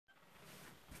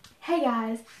Hey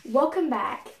guys, welcome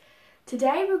back.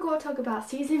 Today we're going to talk about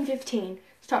season 15.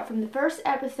 Start from the first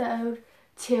episode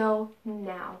till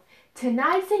now.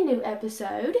 Tonight's a new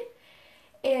episode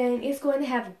and it's going to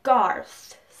have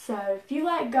Garth. So if you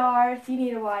like Garth, you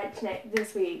need to watch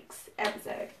this week's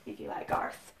episode if you like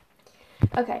Garth.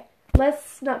 Okay,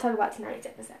 let's not talk about tonight's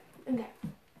episode. Okay.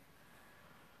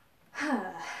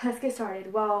 Let's get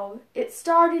started. Well, it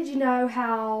started,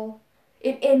 how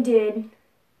it ended.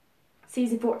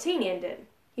 Season 14 ended,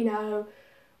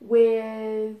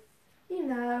 with,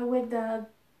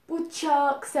 with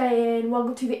Chuck saying,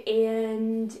 welcome to the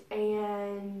end,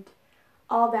 and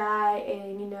all that,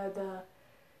 and, the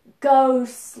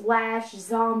ghosts /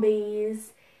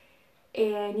 zombies,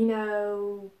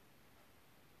 and,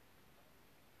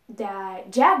 that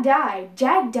Jack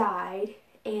died,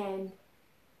 and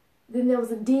then there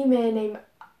was a demon named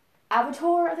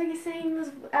Avatar, I think his name was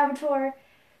Avatar.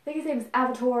 Then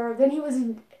he was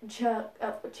in Chuck.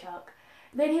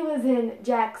 Then he was in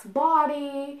Jack's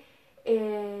body,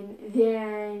 and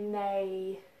then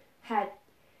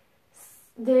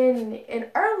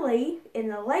in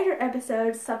the later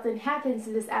episodes, something happens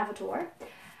to this Avatar.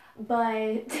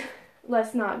 But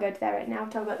let's not go to that right now.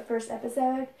 We'll talk about the first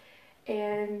episode,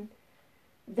 and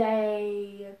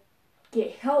they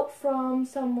get help from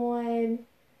someone,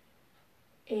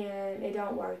 and it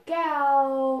don't work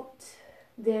out.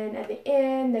 Then at the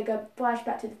end, they go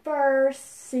flashback to the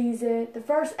first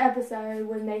episode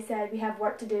when they said we have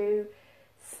work to do,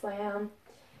 slam.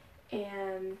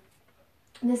 And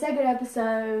the second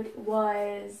episode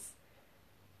was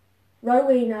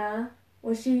Rowena,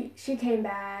 when she came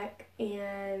back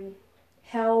and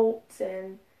helped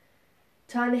and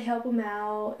trying to help him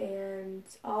out and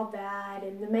all that.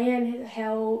 And the man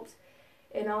helped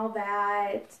and all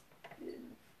that.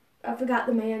 I forgot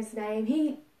the man's name.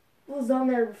 He was on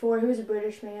there before. He was a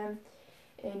British man,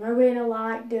 and Rowena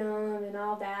liked him and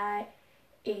all that,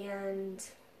 and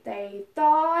they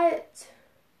thought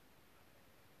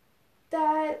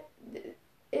that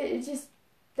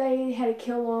they had to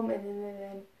kill him,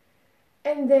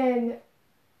 and then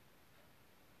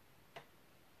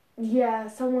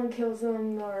someone kills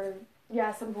him,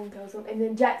 and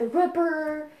then Jack the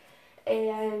Ripper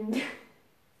and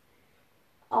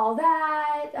all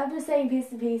that. I'm just saying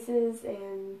pieces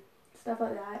and stuff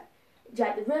like that.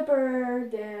 Jack the Ripper,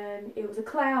 then it was a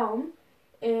clown,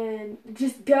 and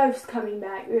just ghosts coming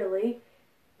back, really,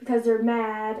 because they're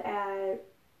mad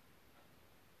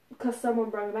because someone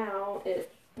brought them out,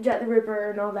 Jack the Ripper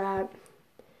and all that.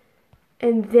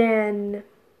 And then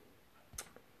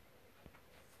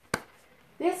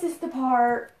this is the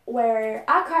part where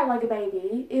I cried like a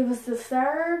baby. It was the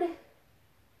third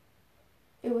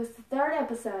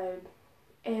episode,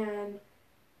 and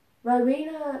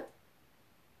Rowena,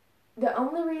 the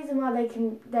only reason why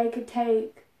they could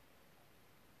take,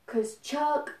 because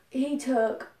Chuck, he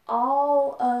took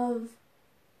all of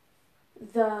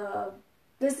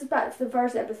this is about the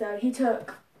first episode, he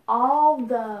took all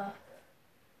the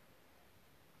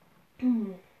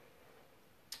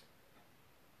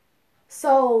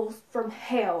souls from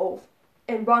hell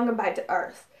and brought them back to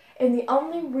earth. And the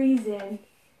only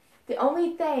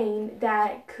thing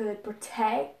that could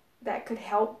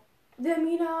help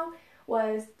them,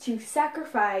 was to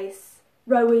sacrifice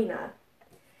Rowena.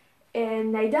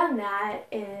 And they done that,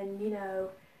 and,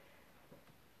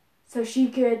 so she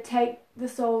could take the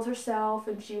souls herself,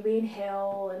 and she'd be in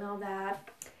hell and all that.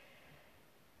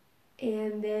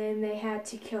 And then they had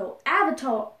to kill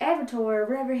Avatar,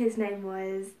 whatever his name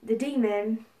was, the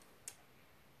demon,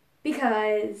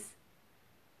 because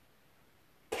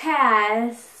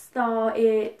Cass thought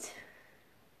he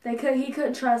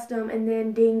couldn't trust him, and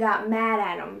then Dean got mad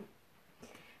at him.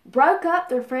 Broke up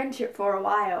their friendship for a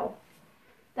while.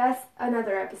 That's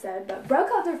another episode, but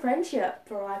broke up their friendship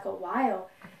for like a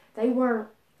while. They weren't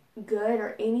good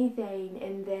or anything,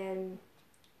 and then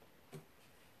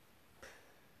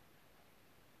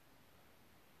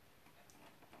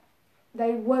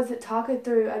they wasn't talking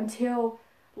through until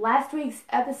last week's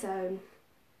episode.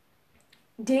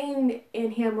 Dean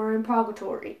and him were in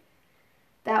purgatory.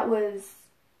 That was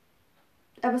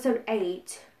episode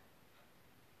 8.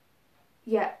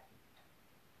 Yeah.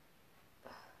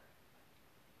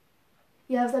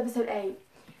 Yeah, it was episode 8.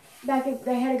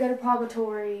 They had to go to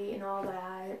purgatory and all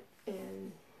that,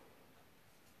 and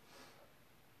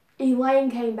Elaine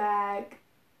came back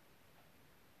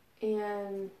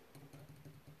in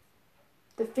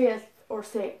the 5th or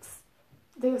 6th.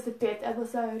 I think it was the 5th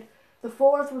episode. The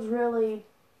 4th was really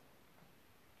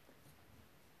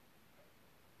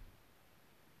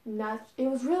not. It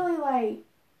was really like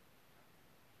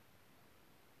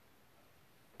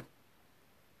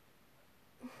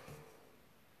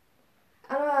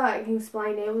can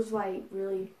explain it. It was like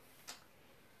really,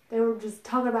 they were just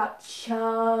talking about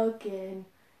Chuck and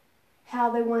how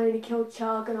they wanted to kill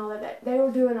Chuck and all that. They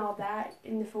were doing all that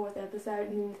in the 4th episode.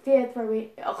 And in the 5th,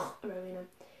 Rowena.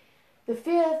 The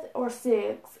 5th or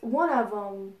 6th, one of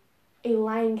them,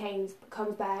 Elaine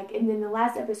comes back, and then the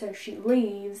last episode she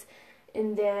leaves,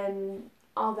 and then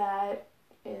all that,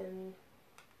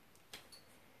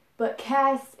 but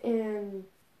Cass and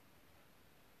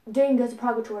Dean goes to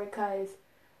purgatory because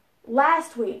not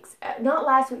last week's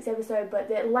episode, but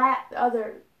the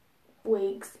other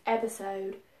week's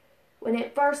episode, when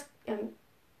it first,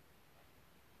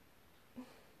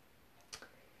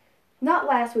 not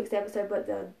last week's episode, but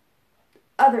the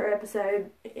other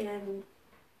episode, in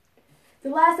the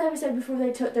last episode before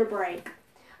they took their break,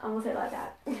 I'm going to say it like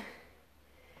that,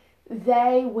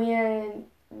 when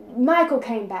Michael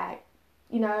came back,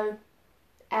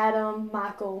 Adam,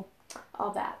 Michael,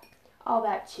 all that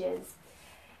shiz.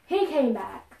 He came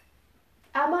back.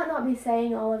 I might not be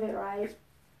saying all of it right,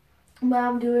 but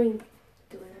I'm doing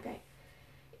okay.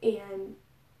 And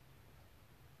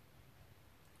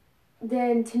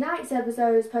then tonight's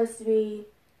episode is supposed to be,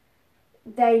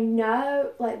 they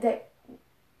know, like, that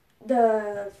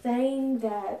the thing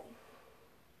that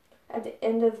at the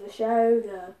end of the show,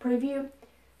 the preview,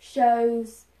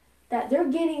 shows that they're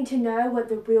getting to know what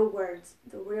the real world's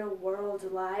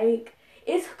like.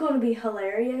 It's going to be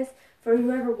hilarious for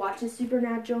whoever watches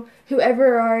Supernatural,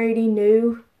 whoever already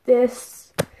knew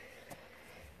this.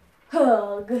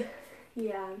 Hug.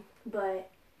 Yeah, but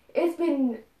it's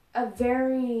been a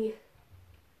very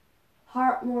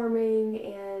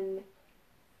heartwarming, and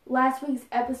last week's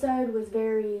episode was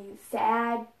very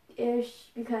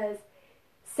sad-ish because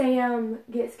Sam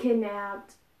and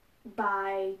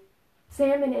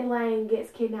Elaine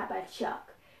gets kidnapped by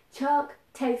Chuck. Chuck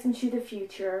takes them to the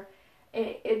future.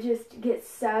 It just gets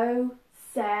so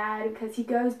sad because he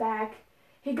goes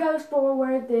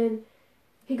forward, then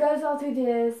he goes all through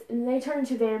this, and they turn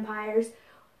into vampires.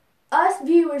 Us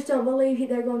viewers don't believe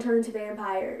they're going to turn into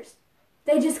vampires.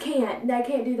 They just can't. They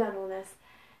can't do that on us.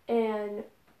 And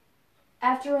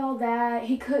after all that,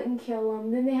 he couldn't kill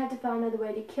them. Then they had to find another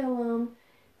way to kill him.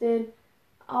 Then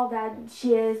all that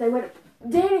shiz.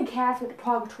 Dan and Cass went to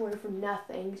purgatory for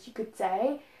nothing, you could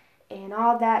say. And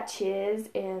all that shiz.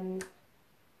 And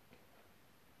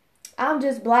I'm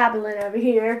just blabbling over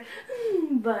here.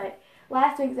 But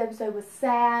last week's episode was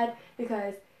sad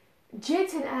because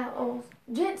Jensen Ackles,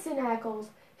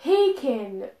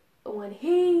 when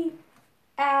he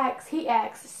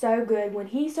acts so good. When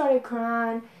he started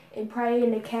crying and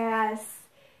praying to Cass,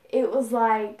 it was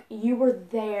like you were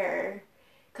there.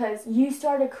 Because you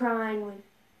started crying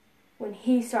when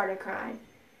he started crying.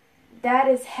 That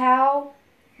is how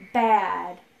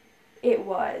bad it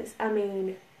was. I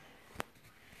mean,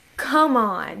 come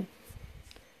on.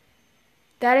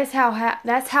 That's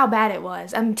how bad it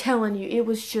was. I'm telling you, it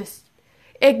was just,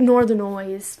 ignore the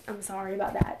noise. I'm sorry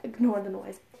about that. Ignore the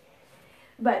noise.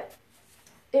 But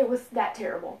it was that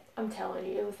terrible. I'm telling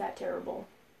you, it was that terrible.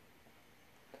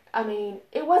 I mean,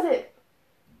 it wasn't.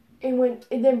 And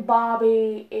then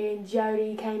Bobby and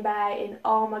Jody came back, and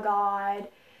oh my God.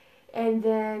 And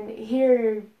then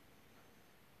here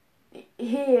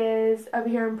he is over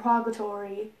here in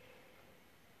purgatory,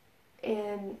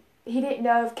 and he didn't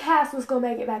know if Cass was going to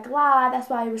make it back alive.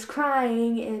 That's why he was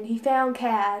crying, and he found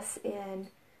Cass, and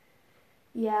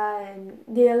yeah, and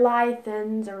the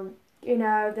Elithans,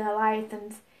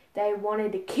 they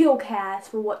wanted to kill Cass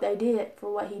for what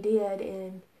he did,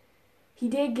 and he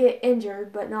did get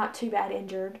injured, but not too bad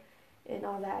injured, and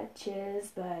all that shiz,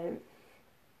 but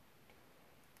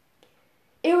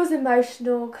it was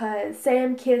emotional because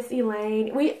Sam kissed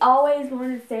Elaine. We always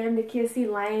wanted Sam to kiss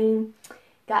Elaine.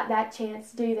 Got that chance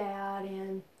to do that,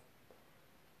 and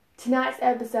tonight's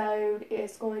episode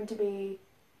is going to be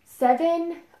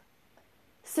 7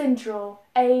 Central,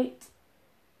 8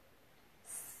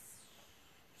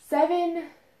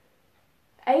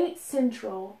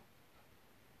 Central,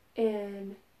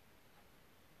 and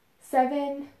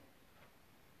 7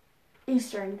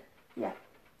 Eastern. Yeah,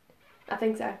 I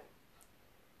think so.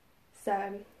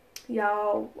 So,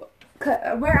 y'all,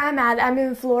 where I'm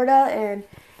in Florida, and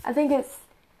I think it's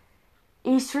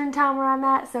Eastern time where I'm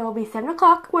at, so it'll be 7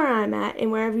 o'clock where I'm at,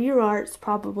 and wherever you are, it's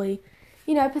probably,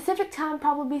 Pacific time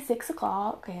probably 6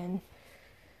 o'clock, and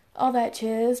all that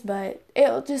chiz, but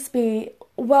it'll just be,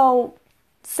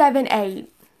 7,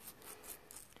 8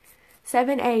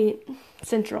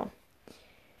 Central.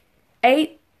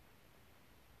 8,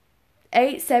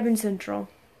 7 Central.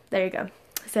 There you go.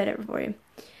 I said it for you.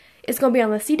 It's going to be on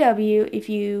the CW. If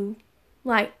you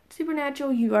like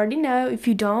Supernatural, you already know. If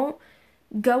you don't,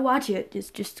 go watch it.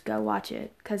 Just go watch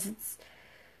it, because it's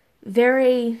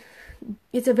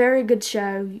a very good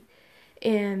show,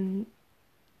 and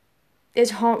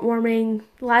it's heartwarming.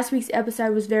 Last week's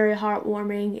episode was very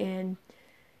heartwarming and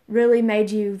really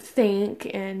made you think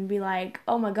and be like,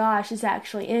 oh my gosh, it's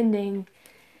actually ending.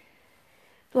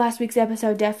 Last week's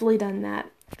episode definitely done that.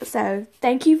 So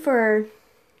thank you for,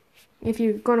 if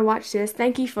you're going to watch this,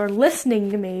 thank you for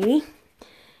listening to me.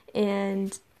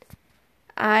 And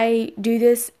I do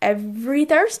this every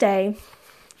Thursday.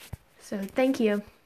 So thank you.